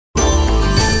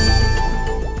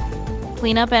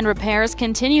Cleanup and repairs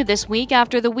continue this week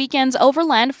after the weekend's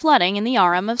overland flooding in the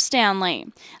RM of Stanley.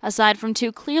 Aside from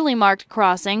 2 clearly marked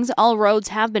crossings, all roads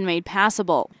have been made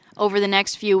passable. Over the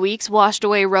next few weeks,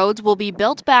 washed-away roads will be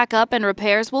built back up and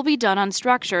repairs will be done on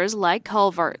structures like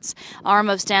culverts. RM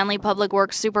of Stanley Public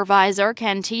Works Supervisor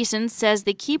Ken Thiessen says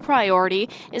the key priority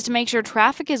is to make sure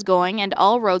traffic is going and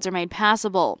all roads are made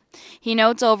passable. He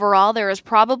notes overall there is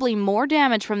probably more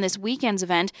damage from this weekend's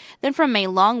event than from May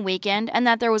long weekend and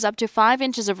that there was up to 5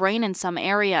 inches of rain in some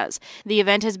areas. The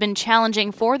event has been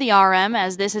challenging for the RM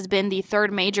as this has been the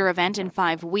 3rd major event in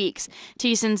 5 weeks.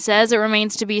 Thiessen says it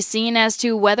remains to be seen as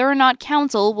to whether or not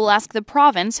council will ask the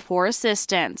province for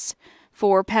assistance.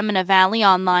 For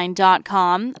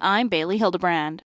PembinaValleyOnline.com, I'm Bailey Hildebrand.